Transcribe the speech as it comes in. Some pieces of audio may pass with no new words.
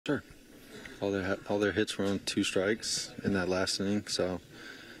Sure. All their hits were on 2 strikes in that last inning, so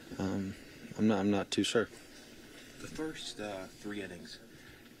I'm not too sure. The first 3 innings,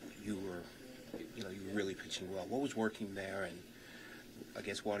 you were really pitching well. What was working there, and I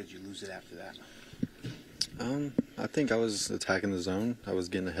guess why did you lose it after that? I think I was attacking the zone. I was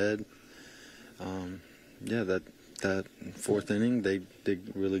getting ahead. That 4th inning, they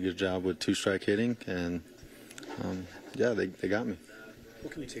did a really good job with 2-strike hitting, and they got me.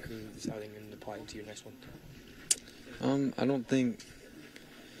 What can you take from this outing and apply it to your next one? I don't think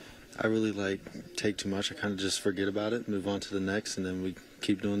I really take too much. I kind of just forget about it, move on to the next, and then we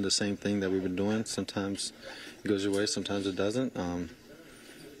keep doing the same thing that we've been doing. Sometimes it goes your way, sometimes it doesn't.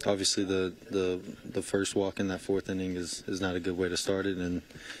 Obviously, the first walk in that 4th inning is not a good way to start it, and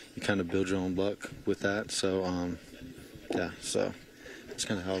you kind of build your own luck with that. So, so that's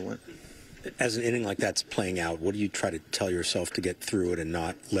kind of how it went. As an inning like that's playing out, what do you try to tell yourself to get through it and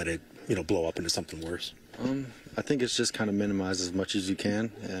not let it, blow up into something worse? I think it's just kind of minimize as much as you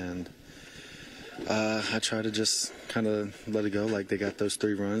can, and I try to just kind of let it go. Like, they got those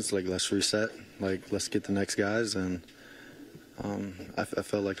 3 runs, let's reset, let's get the next guys, and I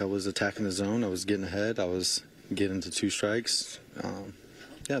felt like I was attacking the zone. I was getting ahead. I was getting to 2 strikes.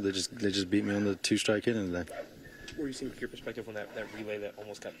 They just beat me on the 2-strike hitting today. What were you seeing from your perspective on that relay that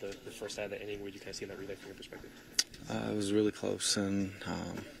almost got the first out of the inning? What did you kind of see in that relay from your perspective? It was really close, and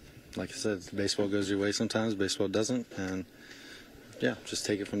like I said, baseball goes your way sometimes, baseball doesn't, and just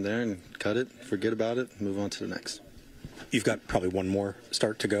take it from there and cut it, forget about it, move on to the next. You've got probably one more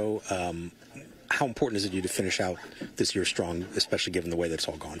start to go. How important is it to you to finish out this year strong, especially given the way that's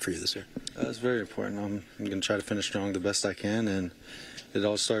all gone for you this year? It's very important. I'm going to try to finish strong the best I can, and it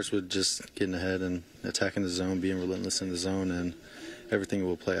all starts with just getting ahead and attacking the zone, being relentless in the zone, and everything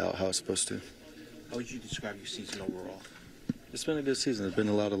will play out how it's supposed to. How would you describe your season overall? It's been a good season. There's been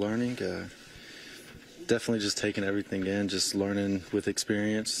a lot of learning. Definitely just taking everything in, just learning with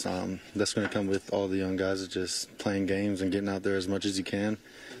experience. That's going to come with all the young guys, just playing games and getting out there as much as you can.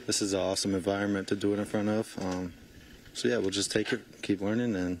 This is an awesome environment to do it in front of. We'll just take it, keep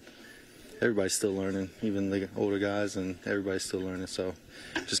learning, and everybody's still learning, even the older guys, and everybody's still learning, so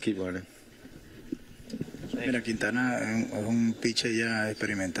just keep learning. Mira, Quintana es un pitcher ya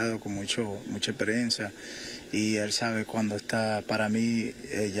experimentado con mucha experiencia, y él sabe cuando está, para mí,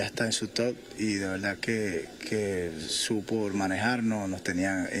 ya está en su top, y de verdad que supo manejarnos, nos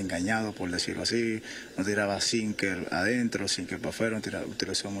tenía engañados, por decirlo así, nos tiraba sinker adentro, sinker para afuera,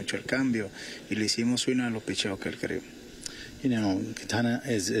 utilizó mucho el cambio, y le hicimos swing a los picheos que él quería. Quintana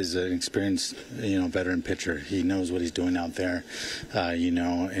is an experienced, veteran pitcher. He knows what he's doing out there,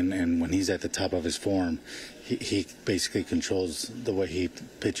 and when he's at the top of his form, he basically controls the way he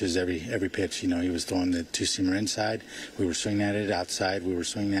pitches every pitch. He was throwing the 2-seamer inside. We were swinging at it outside. We were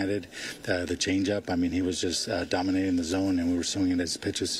swinging at it, the changeup. I mean, he was just dominating the zone, and we were swinging at his pitches.